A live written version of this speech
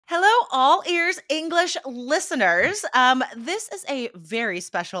all ears English listeners. This is a very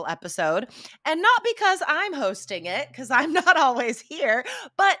special episode, and not because I'm hosting it, because I'm not always here,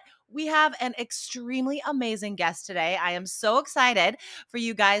 but we have an extremely amazing guest today. I am so excited for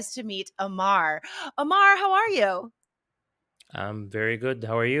you guys to meet Ammar. Ammar, how are you? I'm very good.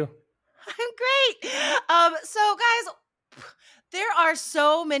 How are you? I'm great. So guys, there are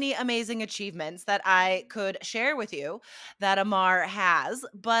so many amazing achievements that I could share with you that Amar has,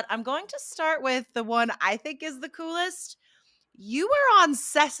 but I'm going to start with the one I think is the coolest. You were on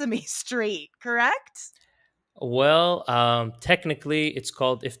Sesame Street, correct? Well, technically, it's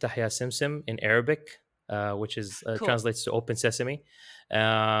called Iftah Ya Simsim in Arabic, which is Cool. translates to Open Sesame.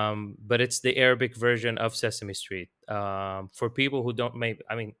 But it's the Arabic version of Sesame Street. For people who don't, maybe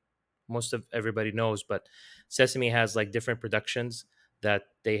I mean, most of everybody knows, but Sesame has like different productions that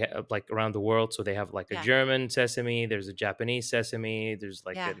they have like around the world. So they have like a Yeah. German Sesame, there's a Japanese Sesame, there's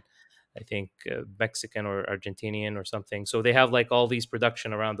like Yeah. an I think Mexican or Argentinian or something. So they have like all these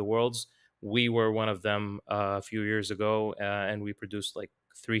production around the world. We were one of them a few years ago, and we produced like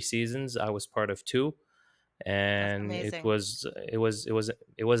 3 seasons. I was part of two, That's and it amazing. was it was it was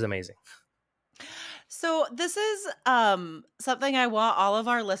it was amazing. So this is something I want all of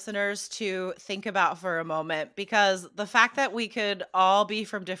our listeners to think about for a moment, because the fact that we could all be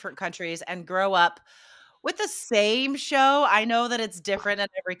from different countries and grow up with the same show, I know that it's different in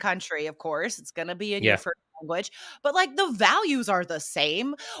every country, of course. It's gonna be in your Yeah. first language, but, like, the values are the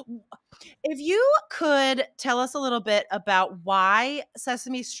same. W If you could tell us a little bit about why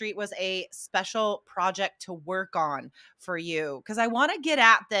Sesame Street was a special project to work on for you, because I wanna get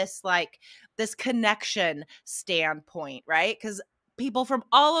at this, like, this connection standpoint, right? Because people from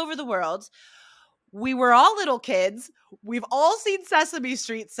all over the world, we were all little kids. We've all seen Sesame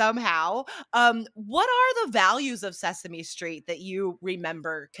Street somehow. What are the values of Sesame Street that you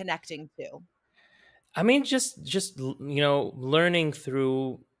remember connecting to? I mean, learning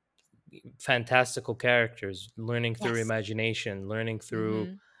through fantastical characters, learning through Yes. imagination, learning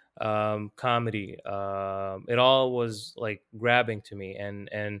through Mhm. comedy. It all was like grabbing to me,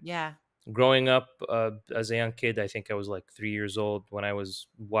 and Yeah. growing up as a young kid, I think I was like 3 years old when I was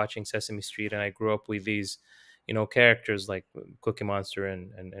watching Sesame Street, and I grew up with these, characters like Cookie Monster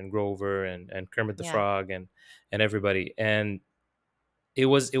and Grover and Kermit the Yeah. Frog and everybody, and it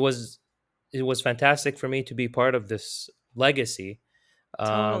was it was it was fantastic for me to be part of this legacy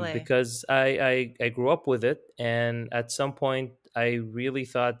Totally. because I grew up with it, and at some point I really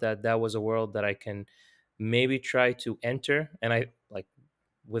thought that that was a world that I can maybe try to enter, and I like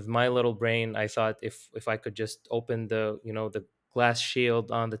with my little brain I thought if I could just open the glass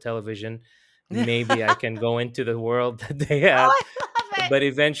shield on the television, maybe I can go into the world that they had. Oh, I love it. But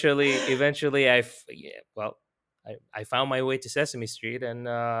eventually yeah, well, I found my way to Sesame Street, and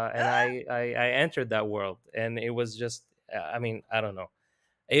I entered that world, and it was just I mean, I don't know,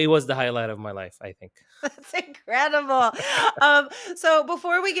 it was the highlight of my life, I think. That's incredible. So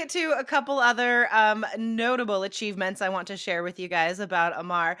before we get to a couple other notable achievements I want to share with you guys about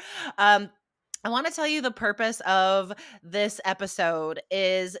Amar, um, I want to tell you the purpose of this episode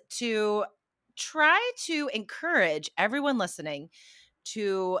is to try to encourage everyone listening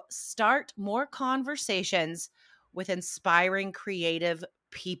to start more conversations with inspiring creative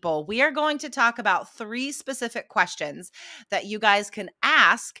people. We are going to talk about three specific questions that you guys can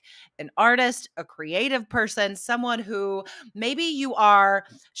ask an artist, a creative person, someone who maybe you are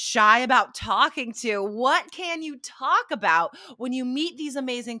shy about talking to. What can you talk about when you meet these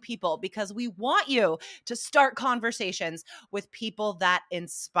amazing people? Because we want you to start conversations with people that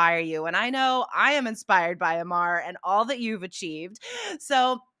inspire you. And I know I am inspired by Amar and all that you've achieved.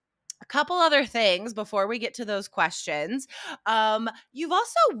 So, a couple other things before we get to those questions. You've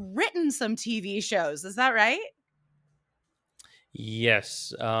also written some TV shows, is that right?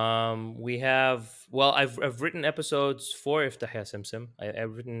 Yes, we have. Well, I've written episodes for Iftah Simsim.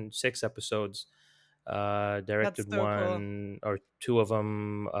 I've written 6 episodes, That's directed so cool. one or two of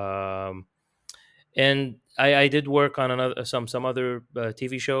them, and I did work on another some other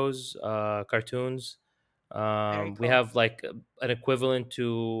TV shows, cartoons. Very We cool. have like an equivalent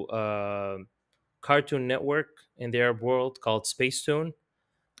to Cartoon Network in their world called Space Tune.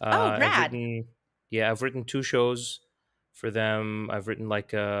 Oh, I've rad. written, yeah, I've written 2 shows for them. I've written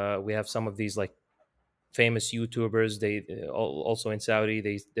like we have some of these like famous YouTubers. Also in Saudi.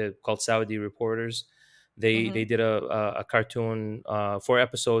 They're called Saudi reporters. They Mhm. did a cartoon 4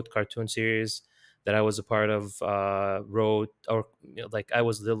 episode cartoon series that I was a part of. Wrote or like I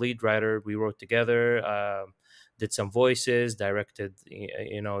was the lead writer. We wrote together. Did some voices, directed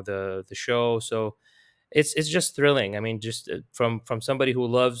the show. So it's just thrilling. I mean, just from somebody who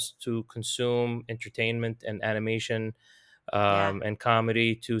loves to consume entertainment and animation, Yeah, and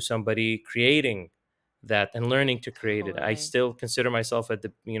comedy, to somebody creating that and learning to create it. I totally. still consider myself at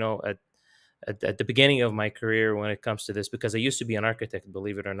the at the beginning of my career when it comes to this, because I used to be an architect,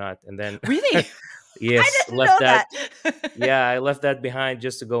 believe it or not, and then Really? I yes, didn't left know that. that. Yeah, I left that behind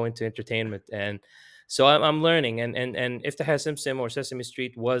just to go into entertainment, and so I'm learning. And if the Simsim or Sesame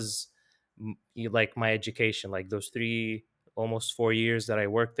Street was like my education, like those 3 almost 4 years that I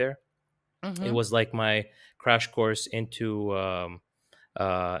worked there, it Mhm. was like my crash course into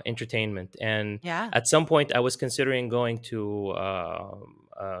entertainment. And Yeah. at some point, I was considering going to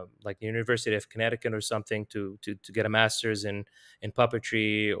like the University of Connecticut or something to get a master's in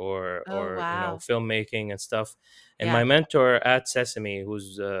puppetry Oh, or wow. filmmaking and stuff. And my Yeah. mentor at Sesame,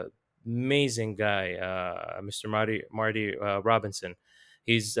 who's a amazing guy, Mr. Marty Robinson.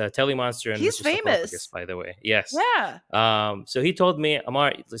 He's a telemonster and He's Mr. Sarcophagus, famous. by the way. Yes. Yeah. So he told me,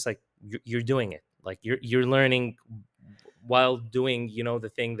 Amar, it's like you're doing it. Like you're learning while doing, the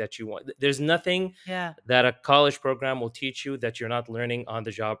thing that you want. There's nothing Yeah. that a college program will teach you that you're not learning on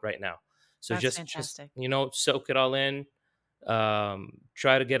the job right now. So That's just fantastic. soak it all in.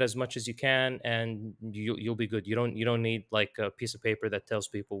 Try to get as much as you can, and you'll be good. You don't need like a piece of paper that tells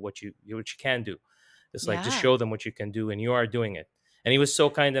people what you can do. It's like just Yeah. show them what you can do, and you are doing it. And he was so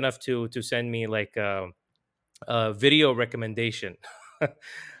kind enough to send me like video recommendation.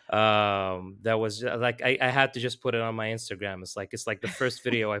 That was like I had to just put it on my Instagram. It's like the first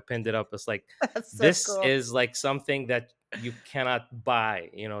video I pinned it up. It's like That's so this cool. is like something that you cannot buy,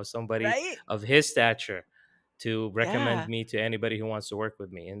 somebody Right? of his stature to recommend Yeah. me to anybody who wants to work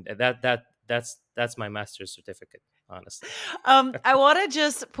with me. And that's my master's certificate, honestly. I want to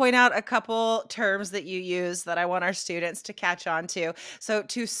just point out a couple terms that you use that I want our students to catch on to. So,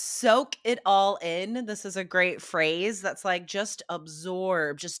 to soak it all in, this is a great phrase that's like just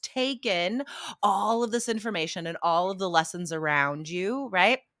absorb, just take in all of this information and all of the lessons around you,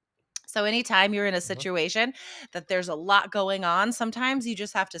 right? So anytime you're in a Mhm. situation that there's a lot going on, sometimes you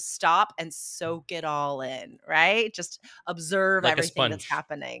just have to stop and soak it all in, right? Just observe Like a everything that's sponge.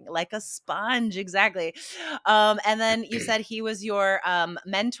 happening like a sponge, exactly. And then you said he was your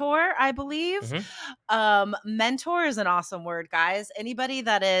mentor, I believe. Hmm. Mentor is an awesome word, guys. Anybody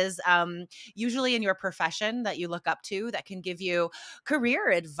that is usually in your profession that you look up to that can give you career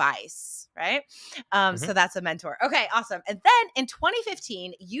advice, right? So Hmm. that's a mentor. Okay, awesome. And then in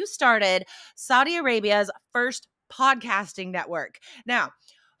 2015, you started Saudi Arabia's first podcasting network. Now,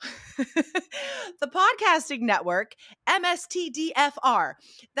 the podcasting network, MSTDFR,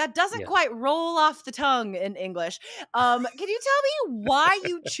 that doesn't Yes. quite roll off the tongue in English. Can you tell me why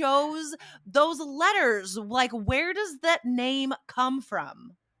you chose those letters? Like, where does that name come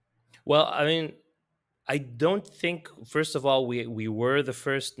from? Well, I mean, I don't think. First of all, we were the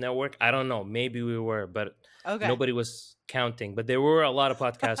first network. I don't know. Maybe we were, but Okay. nobody was counting. But there were a lot of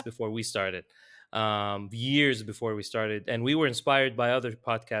podcasts before we started, years before we started, and we were inspired by other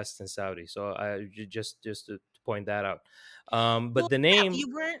podcasts in Saudi. So just to point that out. Well, But the yeah, name, you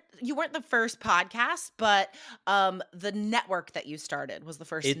weren't the first podcast, but the network that you started was the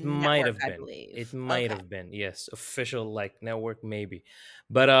first it might network, have I been. believe. It might Okay. have been, yes, official like network maybe.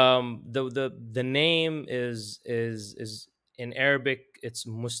 But the name is in Arabic. It's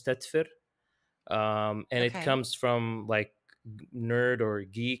mustatfir, and it Okay. comes from like nerd or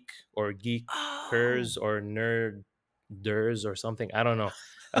geek or Oh. geekers or nerders or something. I don't know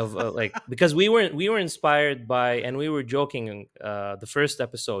of like, because we were inspired by, and we were joking. The first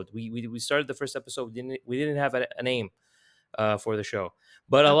episode, we started the first episode. We didn't have a name for the show,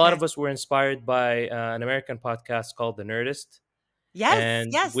 but a lot Okay. of us were inspired by an American podcast called The Nerdist. Yes, And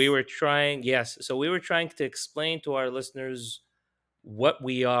we yes. were trying, yes, so we were trying to explain to our listeners what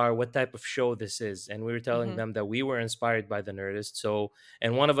we are, what type of show this is. And we were telling Mhm. them that we were inspired by the Nerdist. So,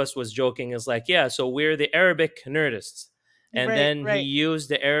 and one of us was joking, is like, yeah, so we're the Arabic Nerdists. And Right, then he right. used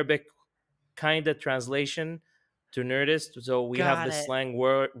the Arabic kind of translation to Nerdist. So we have Got this it. slang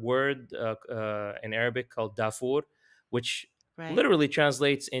word in Arabic called dafur, which Right. literally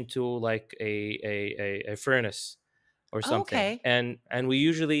translates into like a furnace or something. Okay. And we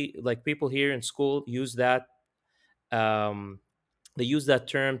usually, like, people here in school use that. Um, they use that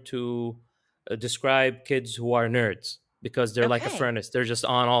term to describe kids who are nerds, because they're like a Okay. furnace. They're just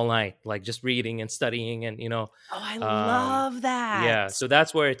on all night, like just reading and studying, and Oh, I um, love yeah. that. So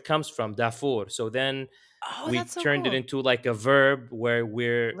that's where it comes from, dafur. So then Oh, we that's so turned it cool. into like a verb where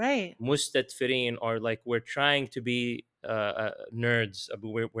we're Right. mustatfirin, or like we're trying to be nerds.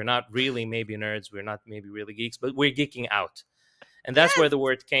 We're not really maybe nerds. We're not maybe really geeks, but we're geeking out, and that's where Yes. the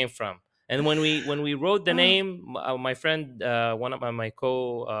word came from. And when we wrote the Oh, name, my friend, one of my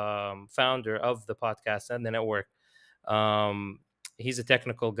co founder of the podcast and the network, um, he's a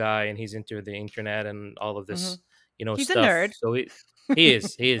technical guy and he's into the internet and all of mhm. this, He's a stuff. nerd. So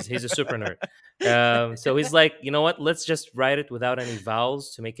he's a super nerd. So he's like, you know what? Let's just write it without any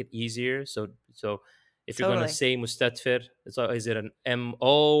vowels to make it easier. So if you're gonna Totally. say mustatfir, is it an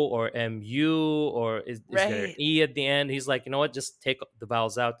M-O or M-U, or is there an Right. E at the end? He's like, you know what? Just take the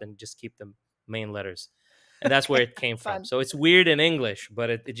vowels out and just keep the main letters. And that's where Okay, it came from. fun. So it's weird in English, but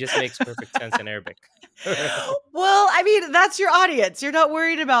it just makes perfect sense in Arabic. Well, I mean, that's your audience. You're not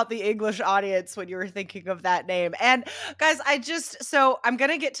worried about the English audience when you were thinking of that name. And guys, so I'm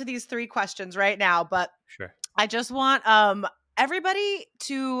going to get to these 3 questions right now, but Sure. I just want everybody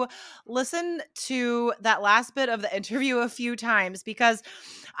to listen to that last bit of the interview a few times because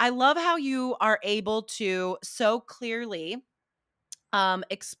I love how you are able to so clearly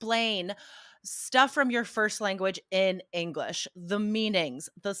explain stuff from your first language in English, the meanings,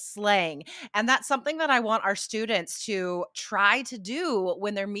 the slang. And that's something that I want our students to try to do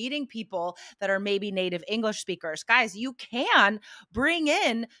when they're meeting people that are maybe native English speakers. Guys, you can bring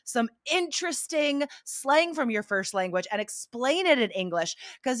in some interesting slang from your first language and explain it in English.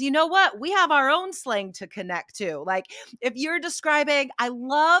 Because you know what? We have our own slang to connect to. Like, if you're describing, I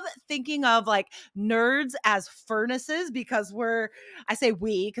love thinking of like nerds as furnaces because I say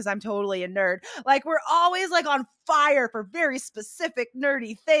we because I'm totally a nerd. Like we're always like on fire for very specific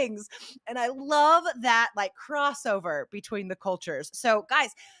nerdy things. And I love that like crossover between the cultures. So, guys,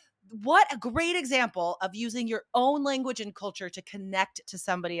 what a great example of using your own language and culture to connect to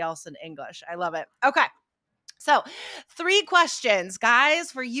somebody else in English. I love it. Okay. So, 3 questions,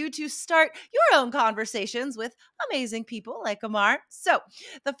 guys, for you to start your own conversations with amazing people like Ammar. So,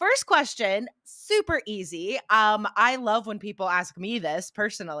 the first question, super easy. I love when people ask me this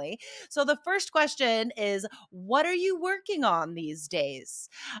personally. So, the first question is, what are you working on these days?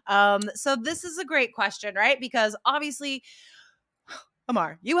 So this is a great question, right? Because obviously,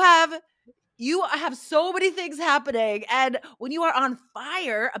 Ammar, you have so many things happening. And when you are on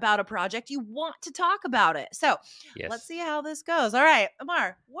fire about a project, you want to talk about it. So let's Yes. see how this goes. All right,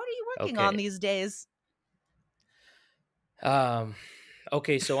 Ammar, what are you working on Okay. these days? Um,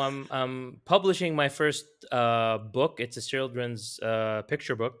 okay, so I'm publishing my first book. It's a children's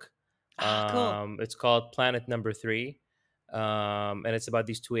picture book. Ah, cool. It's called Planet Number Three, and it's about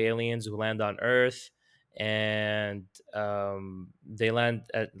these two aliens who land on Earth, and they land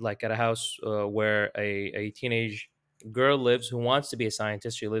at a house where a teenage girl lives who wants to be a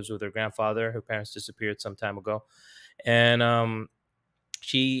scientist. She lives with her grandfather. Her parents disappeared some time ago, and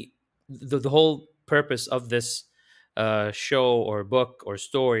she the whole purpose of this show or book or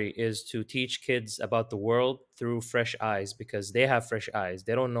story is to teach kids about the world through fresh eyes, because they have fresh eyes.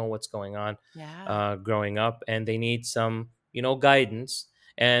 They don't know what's going on Yeah. growing up, and they need some guidance.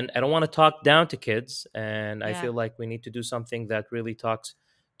 And I don't want to talk down to kids, and I Yeah. feel like we need to do something that really talks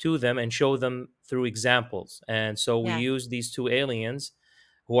to them and show them through examples. And so we Yeah. use these two aliens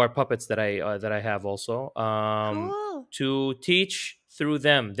who are puppets that I have also, Cool. to teach through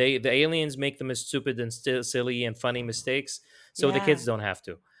them. The aliens make them as stupid and still silly and funny mistakes, so the Yeah. kids don't have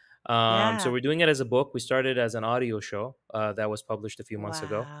to. So Yeah. we're doing it as a book. We started as an audio show that was published a few months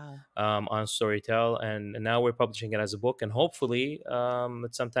ago Wow. on Storytel, and now we're publishing it as a book. And hopefully,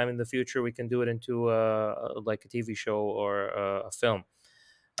 at some time in the future, we can do it into like a TV show or a film.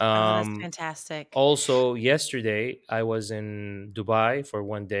 Oh, that's Um, fantastic. Also, yesterday I was in Dubai for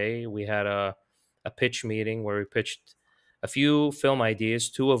one day. We had a pitch meeting where we pitched a few film ideas,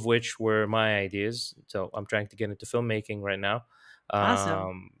 two of which were my ideas. So I'm trying to get into filmmaking right now,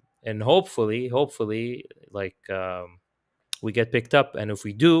 Awesome. and hopefully, like we get picked up. And if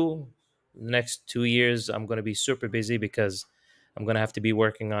we do, next 2 years I'm going to be super busy because I'm going to have to be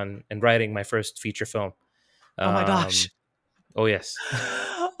working on and writing my first feature film. Oh my gosh. Um, oh yes.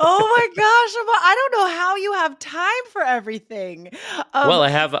 Oh my gosh, I don't know how you have time for everything. Well,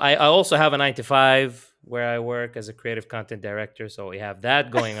 Um, I also have a 9 to 5 where I work as a creative content director, so we have that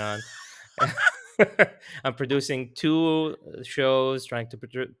going on. I'm producing two shows, trying to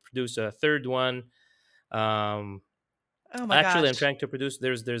produce a third one. Um, oh my Actually, I'm gosh. trying to produce.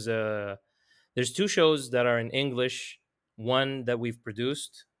 There's two shows that are in English. One that we've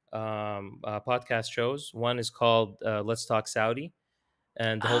produced, podcast shows. One is called Let's Talk Saudi,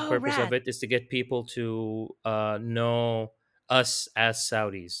 and the whole Oh, purpose of rad. it is to get people to know us as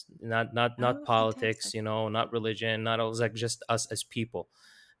Saudis, not Oh, politics, fantastic. not religion, not always, like just us as people,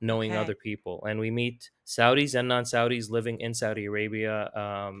 knowing Okay. other people. And we meet Saudis and non-Saudis living in Saudi Arabia,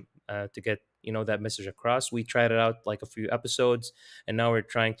 to get that message across. We tried it out like a few episodes, and now we're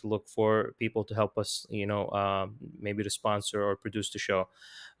trying to look for people to help us, maybe to sponsor or produce the show.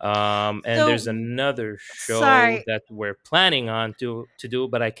 And there's So, another show sorry. that we're planning on to do,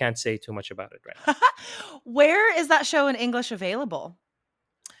 but I can't say too much about it right now. Where is that show in English available?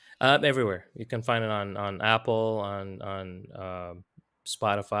 Everywhere you can find it on Apple, on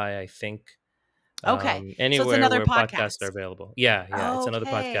Spotify, I think. Okay. So it's Anywhere another where podcasts are podcast. available. Yeah, it's another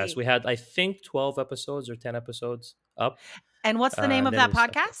podcast. Okay. We had, I think, 12 episodes or 10 episodes up, And what's the name and of then that we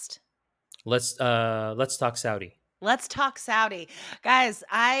stopped it. podcast? Let's talk Saudi. Let's talk Saudi. Guys,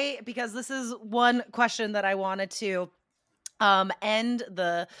 because this is one question that I wanted to end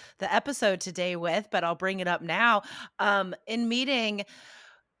the episode today with, but I'll bring it up now. In meeting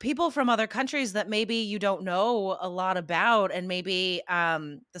people from other countries that maybe you don't know a lot about, and maybe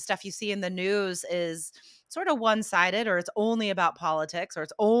the stuff you see in the news is sort of one-sided, or it's only about politics, or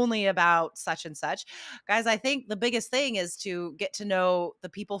it's only about such and such. Guys, I think the biggest thing is to get to know the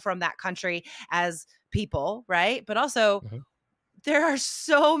people from that country as people, right? But also, Mhm. there are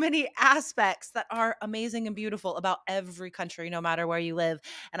so many aspects that are amazing and beautiful about every country, no matter where you live.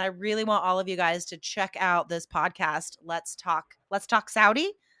 And I really want all of you guys to check out this podcast. Let's talk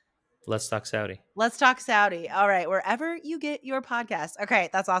Saudi. Let's talk Saudi. Let's talk Saudi. All right, wherever you get your podcast. Okay,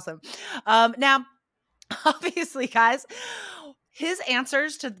 that's awesome. Now, obviously, guys, his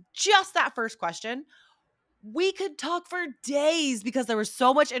answers to just that first question, we could talk for days because there was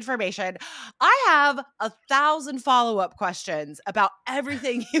so much information. I have 1,000 follow-up questions about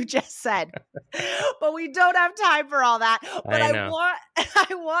everything you just said, but we don't have time for all that. But I know.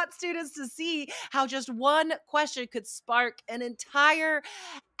 I want students to see how just one question could spark an entire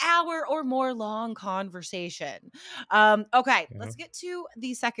hour or more long conversation. Okay, let's Mhm. get to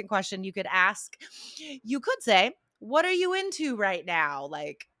the second question you could ask. You could say, what are you into right now?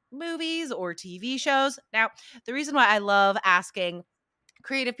 Like movies or TV shows. Now, the reason why I love asking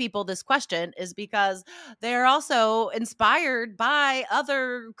creative people this question is because they're also inspired by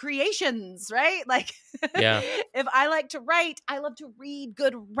other creations, right? Like Yeah. if I like to write, I love to read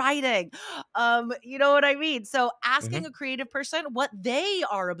good writing. You know what I mean? So asking a Hmm. creative person what they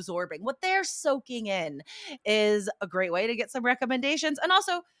are absorbing, what they're soaking in is a great way to get some recommendations and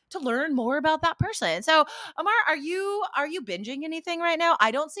also to learn more about that person. So, Amar, are you binging anything right now?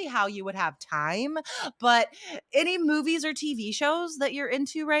 I don't see how you would have time, but any movies or TV shows that you're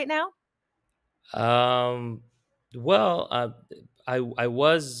into right now? Um, well, I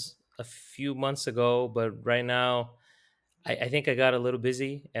was a few months ago, but right now I think I got a little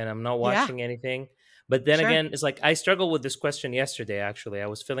busy and I'm not Yeah, watching anything. But then sure. again, it's like I struggled with this question yesterday. Actually, I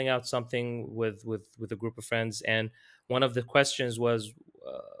was filling out something with a group of friends, and one of the questions was,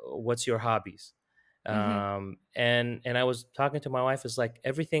 "What's your hobbies?" Mhm. And I was talking to my wife. It's like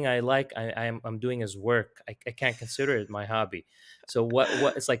everything I like, I'm doing as work. I can't consider it my hobby. So what?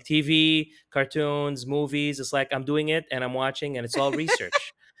 It's like TV, cartoons, movies. It's like I'm doing it and I'm watching, and it's all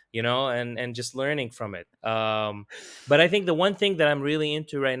research, and just learning from it. But I think the one thing that I'm really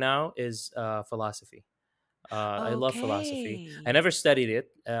into right now is philosophy. I love philosophy. I Okay. never studied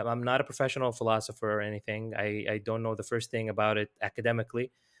it. I'm not a professional philosopher or anything. I don't know the first thing about it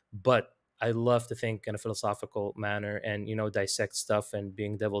academically, but I love to think in a philosophical manner and dissect stuff and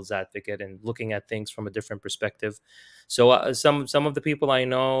being devil's advocate and looking at things from a different perspective. So some of the people I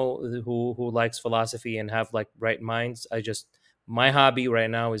know who likes philosophy and have like bright minds, my hobby right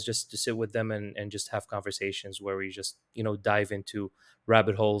now is just to sit with them and just have conversations where we just dive into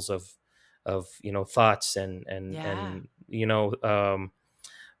rabbit holes of thoughts Yeah, and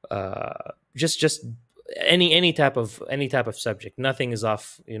just any type of subject. Nothing is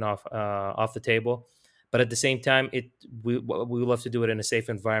off the table, but at the same time we love to do it in a safe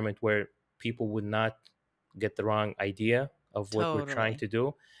environment where people would not get the wrong idea of what we're trying totally. to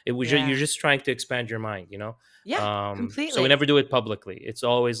do. You're Yeah. just trying to expand your mind. Yeah, So we completely. never do it publicly. It's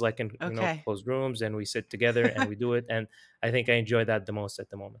always like in Okay. closed rooms, and we sit together and we do it, and I think I enjoy that the most at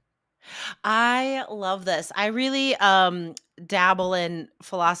the moment. I love this. I really dabble in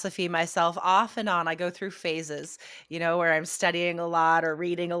philosophy myself off and on. I go through phases, where I'm studying a lot or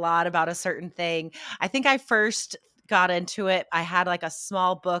reading a lot about a certain thing. I think I first got into it. I had like a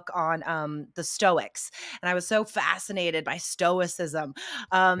small book on the Stoics, and I was so fascinated by Stoicism.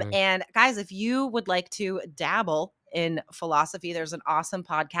 Mhm. And guys, if you would like to dabble in philosophy, there's an awesome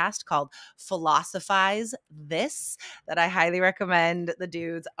podcast called Philosophize This that I highly recommend. The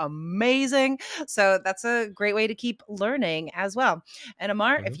dude's amazing. So that's a great way to keep learning as well. And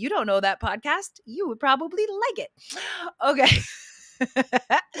Amar, Mhm. if you don't know that podcast, you would probably like it. Okay.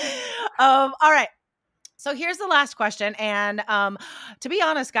 All right. So here's the last question, and to be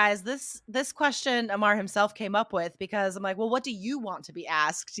honest, guys, this question Amar himself came up with because I'm like, well, what do you want to be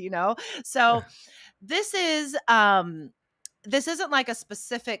asked? You know, so this is this isn't like a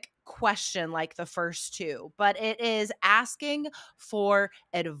specific question like the first two, but it is asking for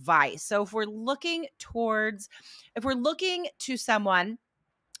advice. So if we're looking to someone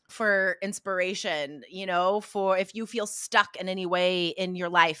for inspiration, you know, for if you feel stuck in any way in your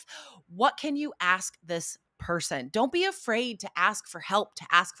life, what can you ask this person? Don't be afraid to ask for help, to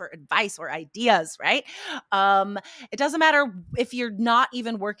ask for advice or ideas, right? Um, it doesn't matter if you're not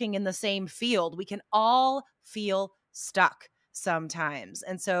even working in the same field. We can all feel stuck sometimes.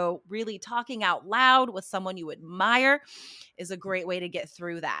 And so really talking out loud with someone you admire is a great way to get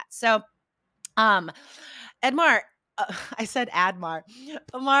through that. So, um, Edmar, I said Admar.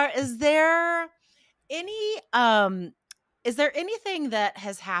 Amar, any is there anything that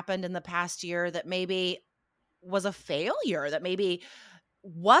has happened in the past year that maybe was a failure, that maybe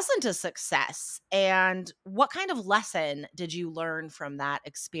wasn't a success? And what kind of lesson did you learn from that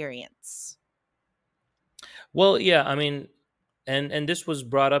experience? Well, yeah, I mean, and this was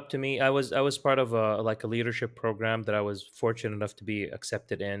brought up to me. I was part of a leadership program that I was fortunate enough to be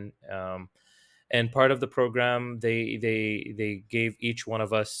accepted in. And part of the program, they gave each one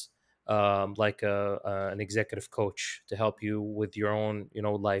of us like an executive coach to help you with your own,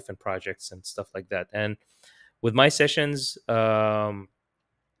 life and projects and stuff like that. And with my sessions,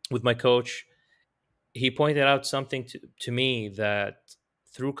 with my coach, he pointed out something to me that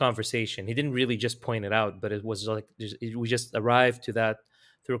through conversation, he didn't really just point it out, but it was like we just arrived to that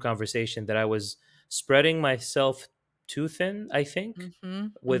through conversation, that I was spreading myself too thin, I think,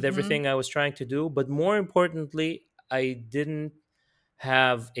 Mhm. with Mhm. everything I was trying to do. But more importantly, I didn't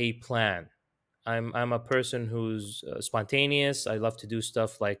have a plan. I'm a person who's spontaneous. I love to do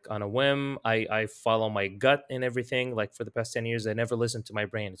stuff like on a whim. I follow my gut in everything. Like for the past 10 years, I never listen to my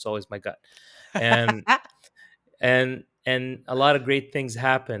brain. It's always my gut, and and a lot of great things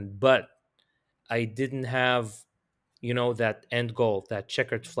happened. But I didn't have, that end goal, that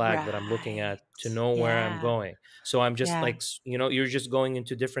checkered flag that I'm looking Right. at to know where I'm Yeah. going. So I'm just Yeah. like, you're just going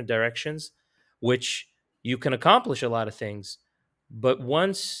into different directions, which you can accomplish a lot of things. But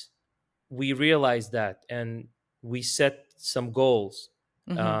once we realized that, and we set some goals,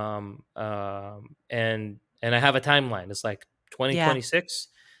 Mhm. and I have a timeline. It's like Yeah. 2026,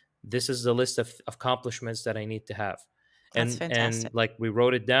 this is the list of accomplishments that I need to have. That's And fantastic. like we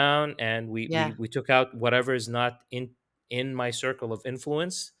wrote it down, and we Yeah. we, we took out whatever is not in my circle of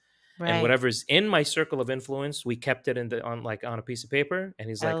influence, and Right. whatever's in my circle of influence, we kept it on a piece of paper. And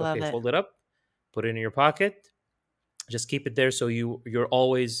he's I like, love okay, it. fold it up, put it in your pocket, just keep it there, so you're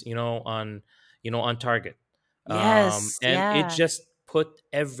always, on target. Yes. And it Yeah. just put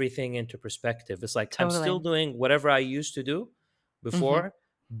everything into perspective. It's like I'm still Totally. doing whatever I used to do Mhm. before,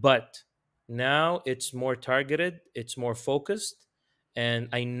 but now it's more targeted, it's more focused, and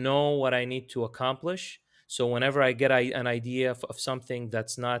I know what I need to accomplish. So whenever I get an idea of something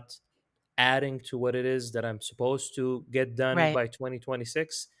that's not adding to what it is that I'm supposed to get done Right. by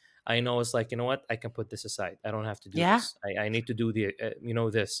 2026, I know it's like, you know what, I can put this aside. I don't have to do Yeah. this. I need to do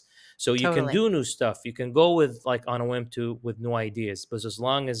this. So you can Totally. do new stuff. You can go with like on a whim to with new ideas, but as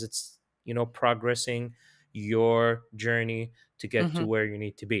long as it's, progressing your journey to get to Mhm. where you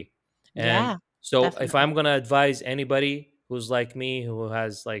need to be. And Yeah. so if I'm Definitely. going to advise anybody who's like me, who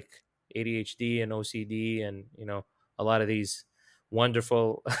has like ADHD and OCD and, a lot of these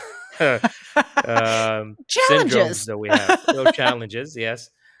wonderful syndromes Challenges. that we have, or challenges. Yes,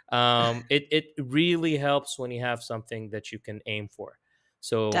 it really helps when you have something that you can aim for.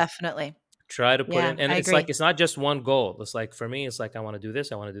 So Definitely. try to put Yeah, in, and I it's like agree. it's not just one goal. It's like for me, it's like I want to do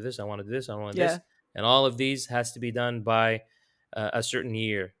this, I want to do this, I want to do this, I want this, Yeah. and all of these has to be done by a certain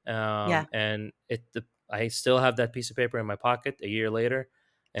year. Yeah. And I still have that piece of paper in my pocket a year later.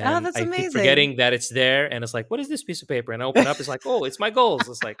 Oh, And that's I keep amazing. forgetting that it's there, and it's like, what is this piece of paper? And I open up, it's like, oh, it's my goals.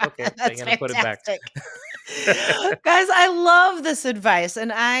 It's like, okay, I'm That's gonna put it back. fantastic. Guys, I love this advice,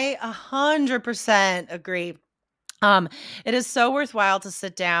 and I 100% agree. Um, it is so worthwhile to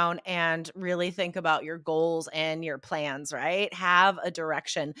sit down and really think about your goals and your plans, right? Have a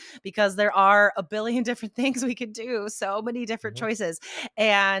direction because there are a billion different things we could do, so many different Mhm. choices.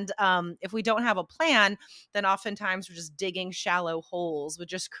 And if we don't have a plan, then oftentimes we're just digging shallow holes. We're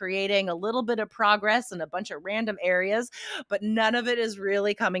just creating a little bit of progress in a bunch of random areas, but none of it is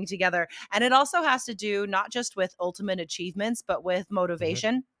really coming together. And it also has to do not just with ultimate achievements, but with Mhm.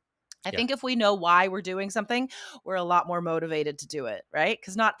 motivation. I Yeah. think if we know why we're doing something, we're a lot more motivated to do it, right?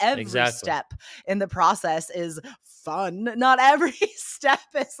 Because not every Exactly. step in the process is fun. Not every step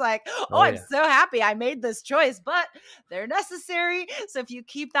is like, oh, Oh I'm yeah. so happy I made this choice, but they're necessary. So if you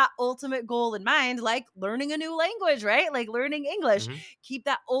keep that ultimate goal in mind, like learning a new language, right? Like learning English, Hmm. keep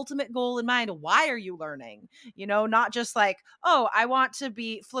that ultimate goal in mind. Why are you learning? Not just like, oh, I want to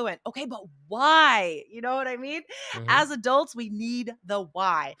be fluent. Okay, but why? You know what I mean? Hmm. As adults, we need the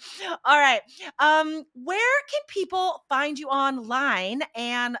why. All right. Where can people find you online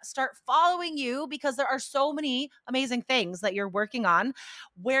and start following you? Because there are so many amazing things that you're working on.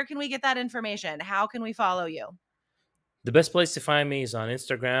 Where can we get that information? How can we follow you? The best place to find me is on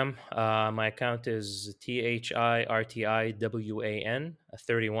Instagram. My account is THIRTIWAN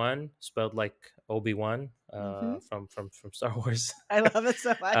 31, spelled like Obi Wan Hmm. from Star Wars. I love it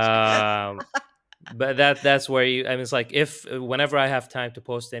so much. um, but that's where you. I mean, it's like if whenever I have time to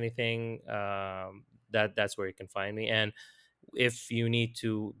post anything, that's where you can find me. And if you need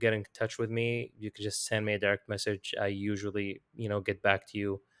to get in touch with me, you can just send me a direct message. I usually, get back to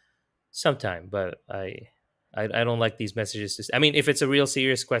you sometime, but I don't like these messages. I mean, if it's a real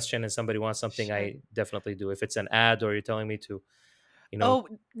serious question and somebody wants something, Sure. I definitely do. If it's an ad or you're telling me to, you know,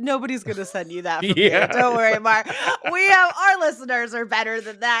 Oh, nobody's gonna send you that from me. yeah, Don't worry, Mark. We have our listeners are better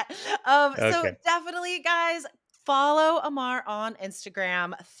than that. So okay, definitely, guys, follow Ammar on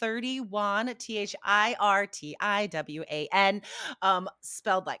Instagram, 31 THIRTIWAN,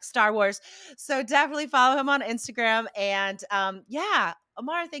 spelled like Star Wars. So definitely follow him on Instagram. And yeah,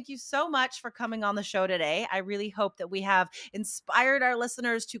 Ammar, thank you so much for coming on the show today. I really hope that we have inspired our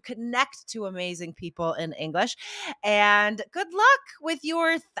listeners to connect to amazing people in English. And good luck with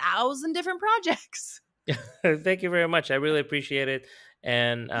your 1,000 different projects. thank you very much. I really appreciate it,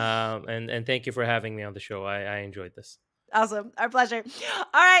 and thank you for having me on the show. I enjoyed this. Awesome. Our pleasure. All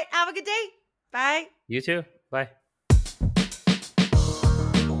right. Have a good day. Bye. You too. Bye.